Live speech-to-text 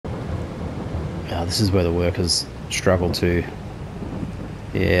This is where the workers struggle to...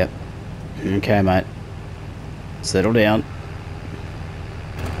 Yeah. Okay, mate. Settle down.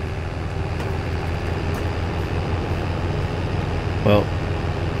 Well,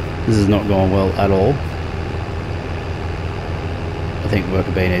 this is not going well at all. I think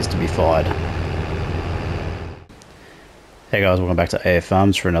Worker B needs to be fired. Hey guys, welcome back to AF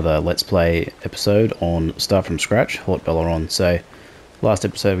Farms for another Let's Play episode on Start From Scratch, Haut Beyleron. So, last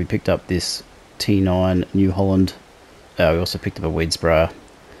episode we picked up this T9 New Holland. We also picked up a weed sprayer.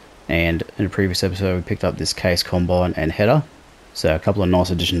 And in a previous episode we picked up this case combine and header. So a couple of nice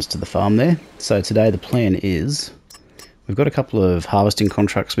additions to the farm there. So today the plan is, we've got a couple of harvesting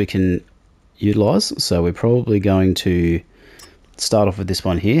contracts we can utilise. So we're probably going to start off with this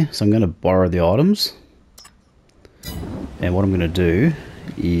one here. So I'm going to borrow the items. And what I'm going to do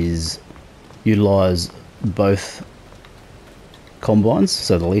is utilise both combines.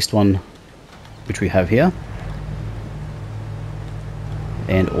 So the least one, which we have here,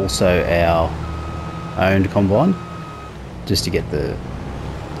 and also our owned combine, just to get the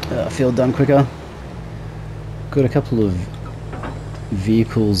field done quicker. Got a couple of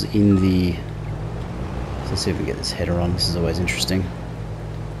vehicles in the... Let's see if we get this header on. This is always interesting.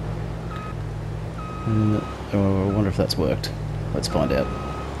 I wonder if that's worked. Let's find out.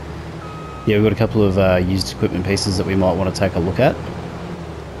 Yeah, we've got a couple of used equipment pieces that we might want to take a look at.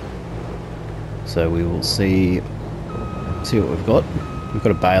 So we will see what we've got. We've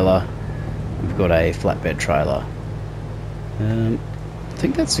got a baler. We've got a flatbed trailer. I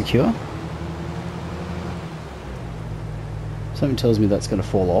think that's secure. Something tells me that's going to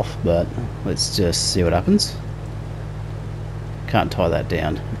fall off, but let's just see what happens. Can't tie that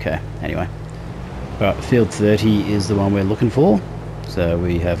down. Okay, anyway. Alright, field 30 is the one we're looking for. So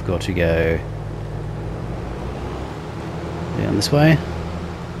we have got to go down this way.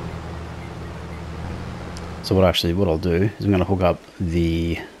 So what I'll do is I'm going to hook up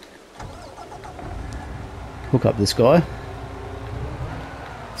this guy.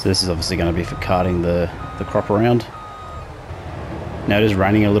 So this is obviously going to be for carting the crop around. Now it is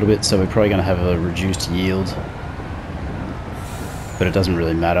raining a little bit, so we're probably going to have a reduced yield, but it doesn't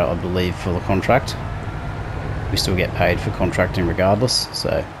really matter, I believe, for the contract. We still get paid for contracting regardless.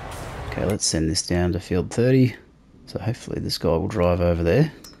 So okay, let's send this down to field 30. So hopefully this guy will drive over there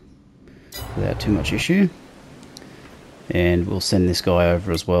without too much issue. And we'll send this guy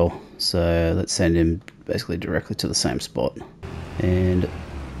over as well. So let's send him basically directly to the same spot. And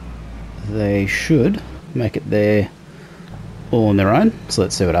they should make it there all on their own. So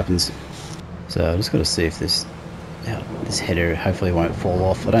let's see what happens. So I just got to see if this header hopefully won't fall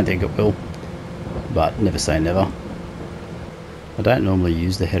off. I don't think it will, but never say never. I don't normally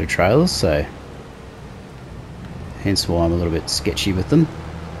use the header trailers, so hence why I'm a little bit sketchy with them.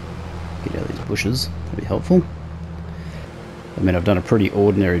 Get out these bushes, that'd be helpful. I mean, I've done a pretty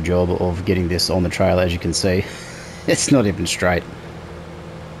ordinary job of getting this on the trailer, as you can see. It's not even straight.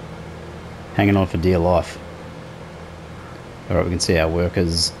 Hanging on for dear life. Alright, we can see our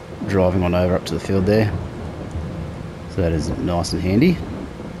workers driving on over up to the field there. So that is nice and handy.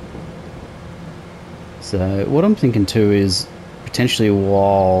 So what I'm thinking too is, potentially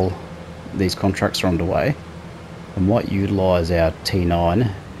while these contracts are underway, I might utilise our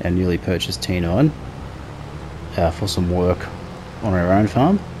T9, our newly purchased T9, for some work on our own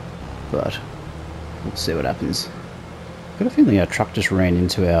farm, but we'll see what happens. I've got a feeling our truck just ran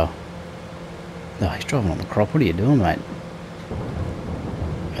into our... Oh, he's driving on the crop. What are you doing, mate?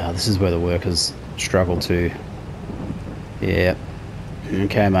 This is where the workers struggle to... Yeah.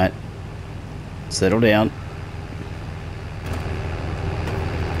 Okay, mate. Settle down.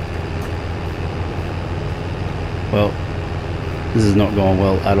 Well, this is not going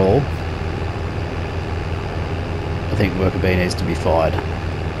well at all. I think Worker B needs to be fired.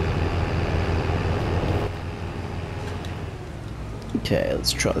 Okay,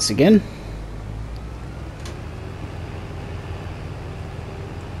 let's try this again.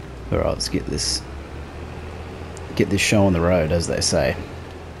 Alright, let's get this show on the road, as they say.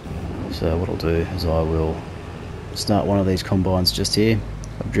 So what I'll do is I will start one of these combines just here.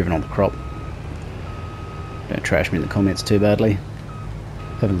 I've driven on the crop. Don't trash me in the comments too badly.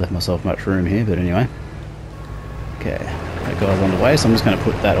 Haven't left myself much room here, but anyway. Okay, that guy's on the way, so I'm just going to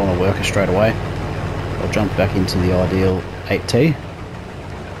put that on a worker straight away. I'll jump back into the ideal 8T.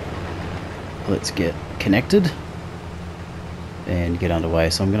 Let's get connected and get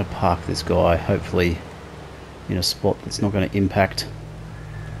underway. So I'm going to park this guy, hopefully in a spot that's not going to impact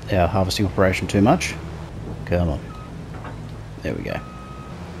our harvesting operation too much. Come on. There we go.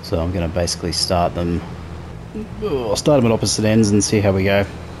 So I'm going to basically start them... I'll start them at opposite ends and see how we go.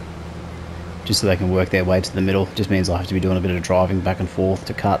 just so they can work their way to the middle. Just means I have to be doing a bit of driving back and forth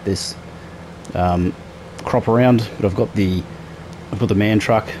to cart this crop around. But I've got the man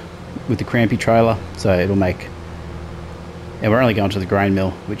truck with the crampy trailer, so it'll make. And we're only going to the grain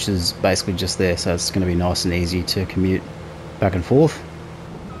mill, which is basically just there, so it's going to be nice and easy to commute back and forth.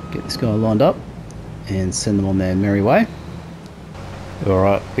 Get this guy lined up and send them on their merry way.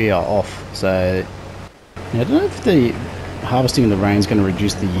 Alright, we are off. So now, I don't know if the harvesting in the rain is going to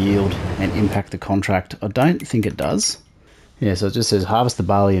reduce the yield and impact the contract. I don't think it does. Yeah, so it just says harvest the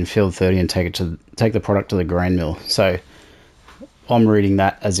barley in field 30 and take the product to the grain mill. So I'm reading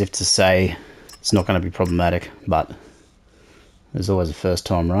that as if to say it's not going to be problematic, but there's always a first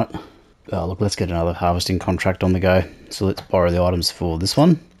time, right? Oh, look, let's get another harvesting contract on the go. So let's borrow the items for this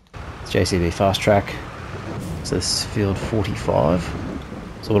one. It's JCB Fast Track. So this is field 45.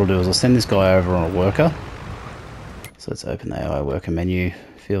 So what I'll do is I'll send this guy over on a worker. So let's open the AI worker menu.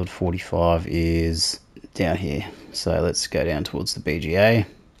 Field 45 is down here. So let's go down towards the BGA.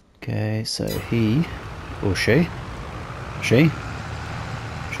 Okay, so he or she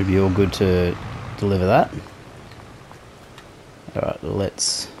should be all good to deliver that. Alright,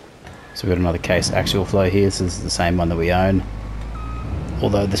 so we've got another case axial flow here. This is the same one that we own,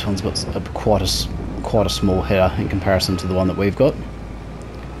 although this one's got quite a small header in comparison to the one that we've got,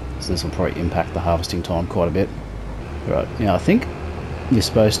 so this will probably impact the harvesting time quite a bit. Right, now I think you're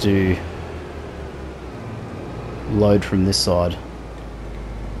supposed to load from this side.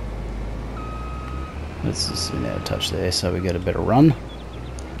 Let's just now touch there so we get a better run.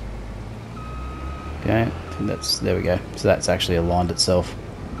 Okay, I think there we go. So that's actually aligned itself,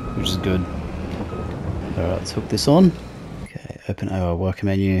 which is good. Alright, let's hook this on. Okay, open our worker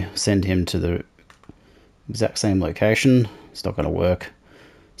menu, send him to the exact same location. It's not going to work.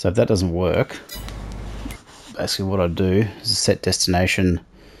 So if that doesn't work, basically what I do is set destination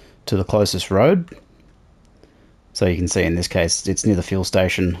to the closest road. So you can see in this case, it's near the fuel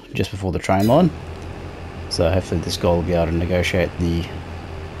station just before the train line. So hopefully this guy will be able to negotiate the...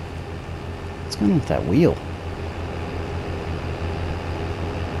 What's going on with that wheel?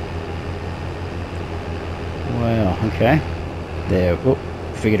 Wow, okay. There, oh,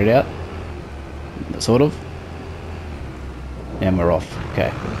 figured it out. Sort of. And we're off.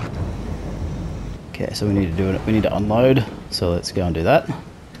 Okay. Okay, so we need to do it. We need to unload. So let's go and do that.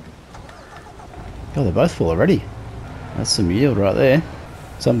 Oh, they're both full already. That's some yield right there.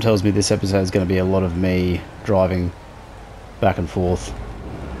 Something tells me this episode is going to be a lot of me driving back and forth.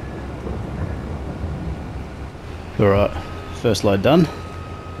 Alright, first load done.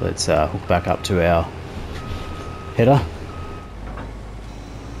 Let's hook back up to our header.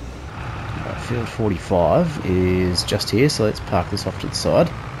 Right, field 45 is just here, so let's park this off to the side.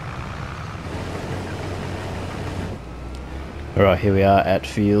 Alright, here we are at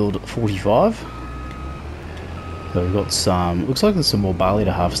field 45. So we've got some, looks like there's some more barley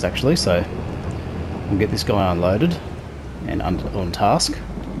to harvest actually, so we'll get this guy unloaded and on task.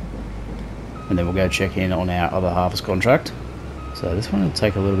 And then we'll go check in on our other harvest contract. So this one will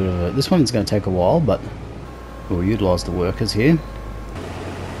take a little bit of a, this one's going to take a while, but we'll utilise the workers here.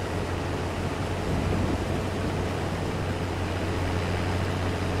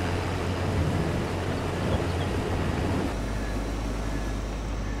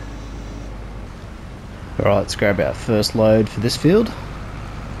 Alright, let's grab our first load for this field.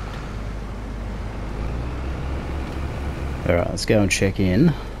 Alright, let's go and check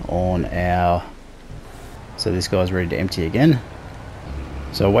in on our... So this guy's ready to empty again.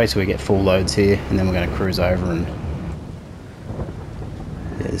 So I'll wait till we get full loads here, and then we're going to cruise over and...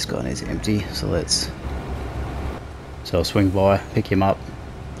 Yeah, this guy needs to empty, so let's... So I'll swing by, pick him up.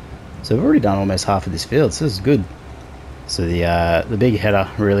 So we've already done almost half of this field, so this is good. So the big header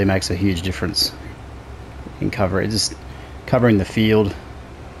really makes a huge difference in cover it. Just covering the field.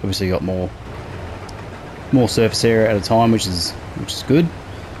 Obviously got more surface area at a time, which is good.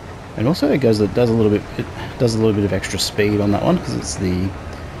 And also it does a little bit of extra speed on that one, because it's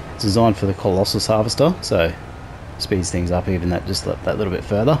designed for the Colossus harvester, so speeds things up even that little bit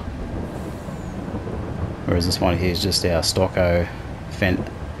further. Whereas this one here is just our Stocko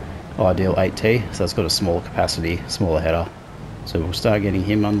Fendt Ideal 8T, so it's got a smaller capacity, smaller header. So we'll start getting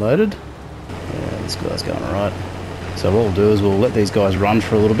him unloaded. Yeah, this guy's going alright. So what we'll do is we'll let these guys run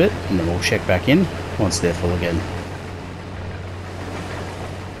for a little bit, and then we'll check back in once they're full again.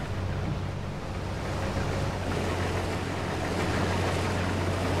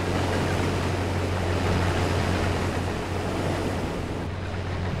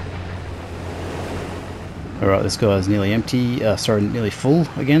 Alright, this guy's nearly empty, nearly full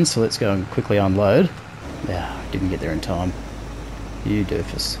again, so let's go and quickly unload. Yeah, didn't get there in time. You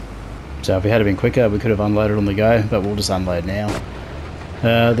doofus. So if we had been quicker, we could have unloaded on the go, but we'll just unload now.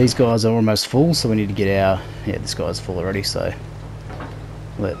 These guys are almost full, so we need to get our... Yeah, this guy's full already, so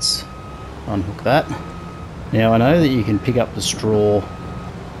let's unhook that. Now I know that you can pick up the straw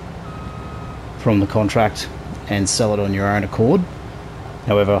from the contract and sell it on your own accord.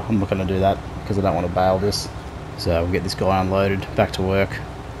 However, I'm not going to do that because I don't want to bail this. So we'll get this guy unloaded, back to work.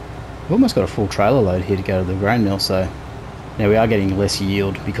 We've almost got a full trailer load here to go to the grain mill, so now we are getting less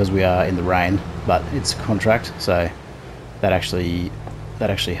yield because we are in the rain, but it's a contract, so that actually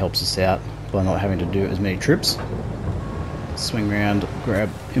helps us out by not having to do as many trips. Swing around,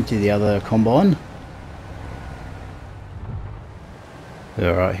 empty the other combine.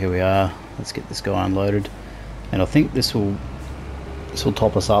 Alright, here we are. Let's get this guy unloaded. And I think this will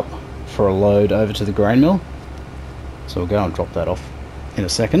top us up for a load over to the grain mill. So we'll go and drop that off in a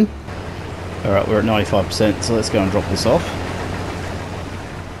second. Alright, we're at 95%, so let's go and drop this off.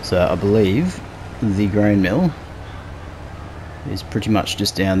 So I believe the grain mill is pretty much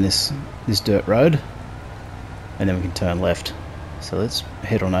just down this dirt road, and then we can turn left. So let's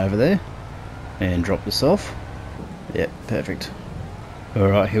head on over there and drop this off. Yep, perfect.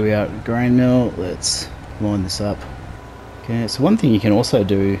 Alright, here we are at the grain mill. Let's line this up. Okay, so one thing you can also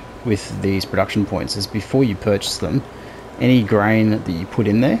do with these production points is before you purchase them, any grain that you put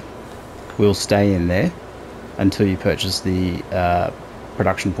in there will stay in there until you purchase the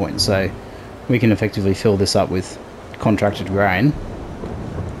production point. So we can effectively fill this up with contracted grain,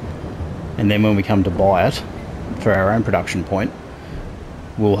 and then when we come to buy it for our own production point,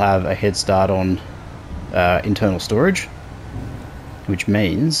 we'll have a head start on internal storage, which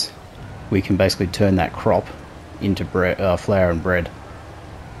means we can basically turn that crop into flour and bread,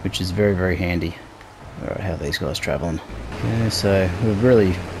 which is very, very handy. Alright, how are these guys traveling? Okay, so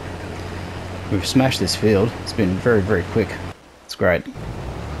we've smashed this field. It's been very, very quick. It's great.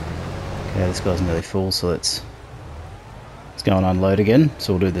 Okay, this guy's nearly full, so let's go and unload again.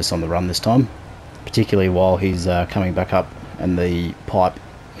 So we'll do this on the run this time, particularly while he's coming back up and the pipe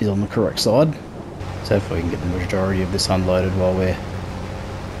is on the correct side. So hopefully we can get the majority of this unloaded while we're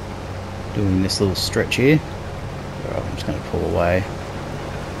doing this little stretch here. Alright, I'm just going to pull away.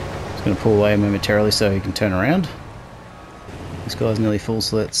 Just going to pull away momentarily so he can turn around. This guy's nearly full,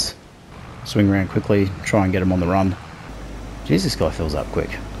 so let's swing around quickly, try and get him on the run. Jeez, this guy fills up quick.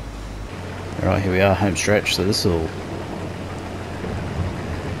 Alright, here we are, home stretch, so this will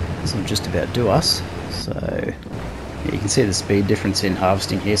just about do us. So yeah, you can see the speed difference in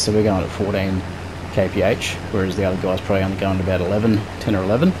harvesting here. So we're going at 14 kph, whereas the other guy's probably only going about 10 or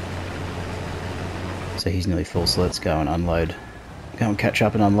 11. So he's nearly full, so let's go and unload. Go and catch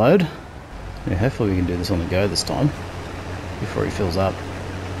up and unload. Yeah, hopefully we can do this on the go this time before he fills up.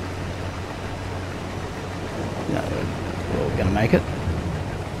 No, we're going to make it.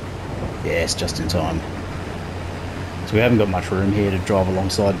 Yes, just in time. So we haven't got much room here to drive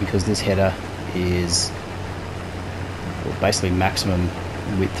alongside because this header is basically maximum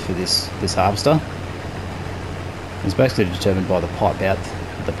width for this harvester. It's basically determined by the pipe out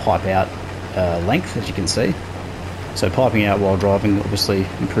length, as you can see. So piping out while driving obviously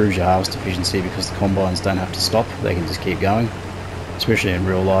improves your harvest efficiency because the combines don't have to stop; they can just keep going. Especially in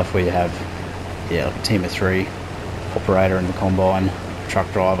real life where you have like a team of 3 operator in the combine, truck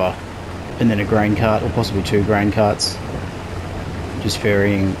driver, and then a grain cart, or possibly 2 grain carts, just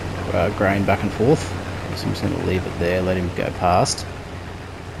ferrying grain back and forth. So I'm just going to leave it there, let him go past,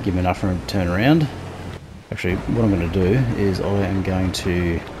 give him enough room to turn around. Actually, what I'm going to do is I'm going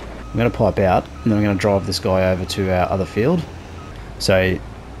to pipe out, and then I'm going to drive this guy over to our other field, so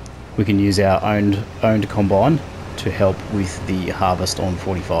we can use our owned combine to help with the harvest on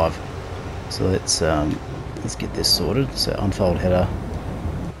 45. So let's get this sorted. So unfold header.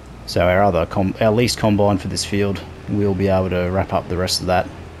 So our leased combine for this field, we'll be able to wrap up the rest of that.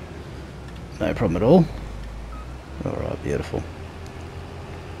 No problem at all. Alright, beautiful.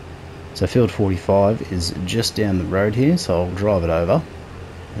 So field 45 is just down the road here, so I'll drive it over.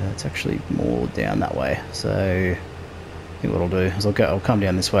 It's actually more down that way. So I think what I'll do is I'll come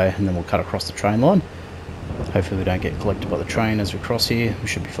down this way and then we'll cut across the train line. Hopefully we don't get collected by the train as we cross here. We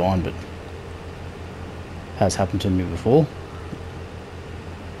should be fine, but has happened to me before.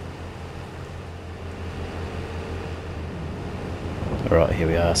 Alright, here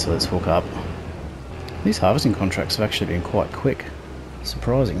we are, so let's hook up. These harvesting contracts have actually been quite quick.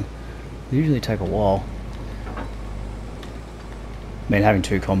 Surprising. They usually take a while. I mean, having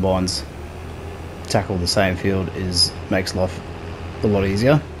 2 combines tackle the same field makes life a lot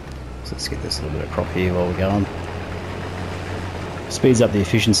easier. So let's get this little bit of crop here while we're going. Speeds up the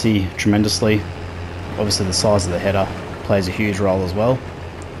efficiency tremendously. Obviously the size of the header plays a huge role as well.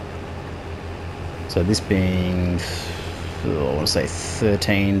 So this being, I want to say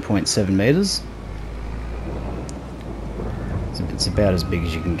 13.7 meters. It's about as big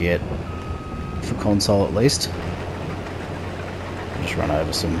as you can get for console at least. Just run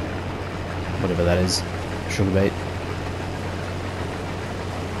over some, whatever that is, sugar beet.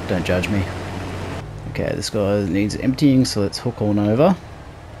 Don't judge me. Okay, this guy needs emptying, so let's hook on over.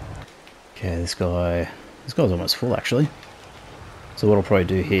 Okay, this guy's almost full actually. So what I'll probably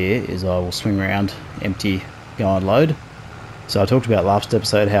do here is I will swing around, empty, go unload. So I talked about last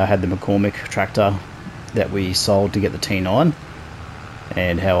episode how I had the McCormick tractor that we sold to get the T9,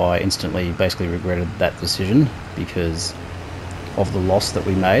 and how I instantly basically regretted that decision because of the loss that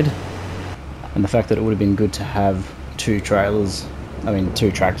we made, and the fact that it would have been good to have two tractors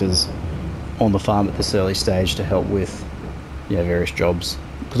on the farm at this early stage to help with, you know, various jobs.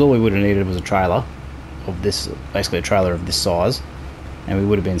 Because all we would have needed was a trailer of this, basically a trailer of this size, and we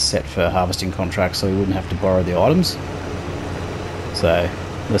would have been set for harvesting contracts, so we wouldn't have to borrow the items. So,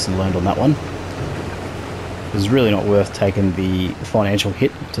 lesson learned on that one. It was really not worth taking the financial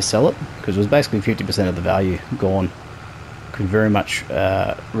hit to sell it, because it was basically 50% of the value gone. Could very much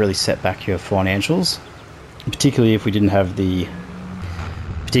really set back your financials, particularly if we didn't have the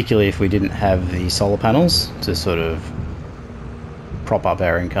solar panels to sort of prop up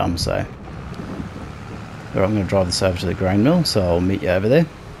our income. So, alright, I'm going to drive this over to the grain mill, so I'll meet you over there.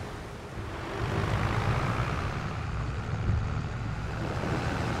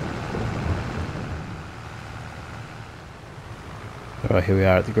 Alright, here we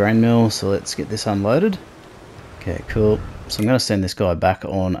are at the grain mill, so let's get this unloaded. Okay, cool. So I'm going to send this guy back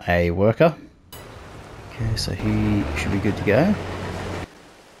on a worker. Okay, so he should be good to go.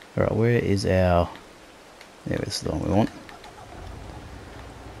 Alright, where is our... There, this is the one we want.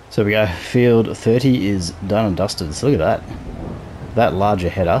 So we go, field 30 is done and dusted. So look at that. That larger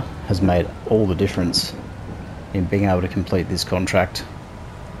header has made all the difference in being able to complete this contract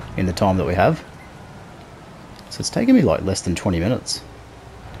in the time that we have. So it's taken me like less than 20 minutes.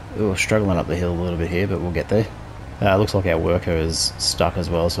 We're struggling up the hill a little bit here, but we'll get there. Looks like our worker is stuck as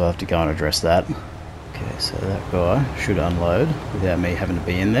well, so I'll have to go and address that. Okay, so that guy should unload without me having to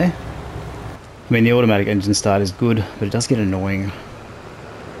be in there. I mean, the automatic engine start is good, but it does get annoying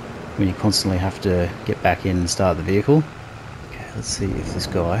when you constantly have to get back in and start the vehicle. Okay, let's see if this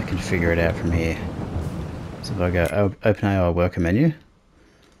guy can figure it out from here. So if I go open AI worker menu,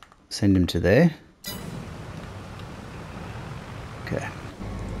 send him to there. Okay,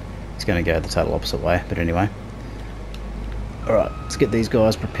 it's going to go the total opposite way, but anyway. Alright, let's get these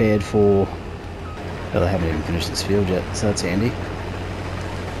guys prepared for... Oh, they haven't even finished this field yet, so that's handy.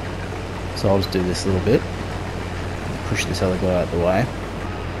 So I'll just do this a little bit. Push this other guy out of the way.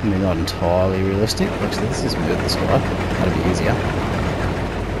 I mean, not entirely realistic. Actually, let's just move this guy. That'll be easier.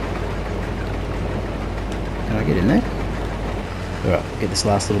 Can I get in there? Alright, get this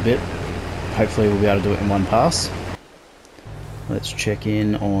last little bit. Hopefully we'll be able to do it in one pass. Let's check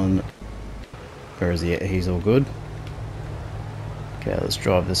in on... Where is he at? He's all good. Okay, let's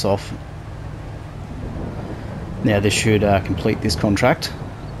drive this off. Now this should complete this contract.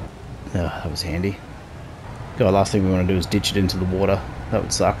 Oh, that was handy. God, last thing we want to do is ditch it into the water. That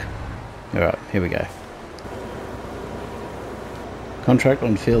would suck. Alright, here we go. Contract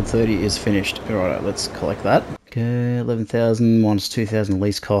on field 30 is finished. Alright, let's collect that. Okay, 11,000 minus 2,000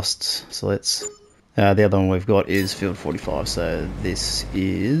 lease costs. So let's... the other one we've got is field 45. So this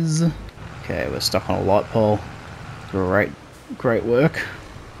is... Okay, we're stuck on a light pole. Great work.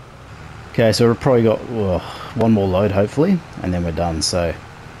 Okay, so we've probably got one more load hopefully, and then we're done. So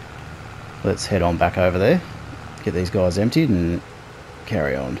let's head on back over there, get these guys emptied and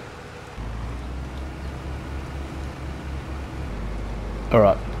carry on.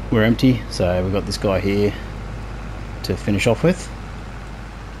 Alright, we're empty, so we've got this guy here to finish off with.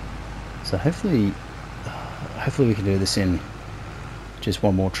 So hopefully we can do this in just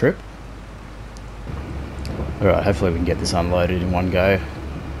one more trip. Alright, hopefully we can get this unloaded in one go.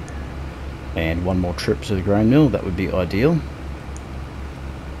 And one more trip to the grain mill, that would be ideal.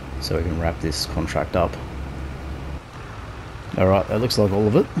 So we can wrap this contract up. Alright, that looks like all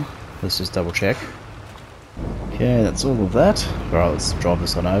of it. Let's just double check. Okay, that's all of that. Alright, let's drive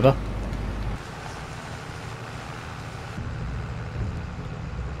this on over.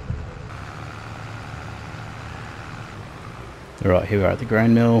 Alright, here we are at the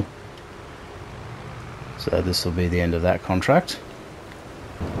grain mill. So this will be the end of that contract.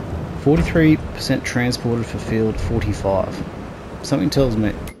 43% transported for field 45. Something tells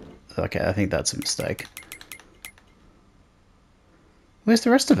me... Okay, I think that's a mistake. Where's the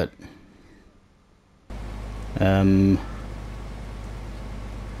rest of it?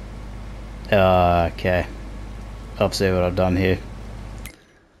 Okay. I'll see what I've done here.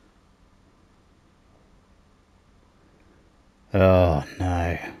 Oh,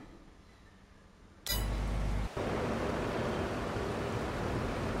 no.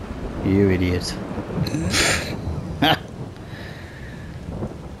 You idiot.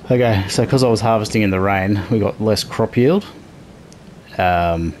 Okay, so because I was harvesting in the rain, we got less crop yield.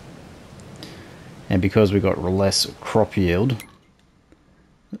 And because we got less crop yield,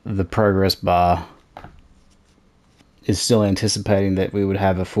 the progress bar is still anticipating that we would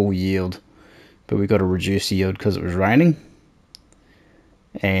have a full yield, but we got a reduced yield because it was raining.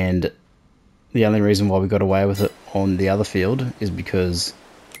 And the only reason why we got away with it on the other field is because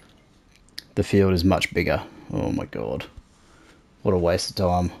the field is much bigger. Oh my god, what a waste of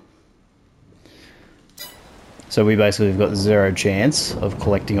time. So we basically have got zero chance of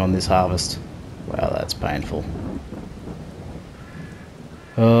collecting on this harvest. Wow, that's painful.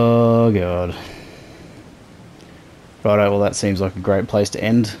 Oh god. Righto, well that seems like a great place to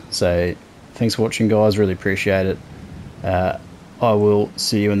end. So thanks for watching, guys, really appreciate it. I will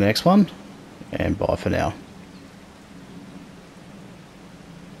see you in the next one, and bye for now.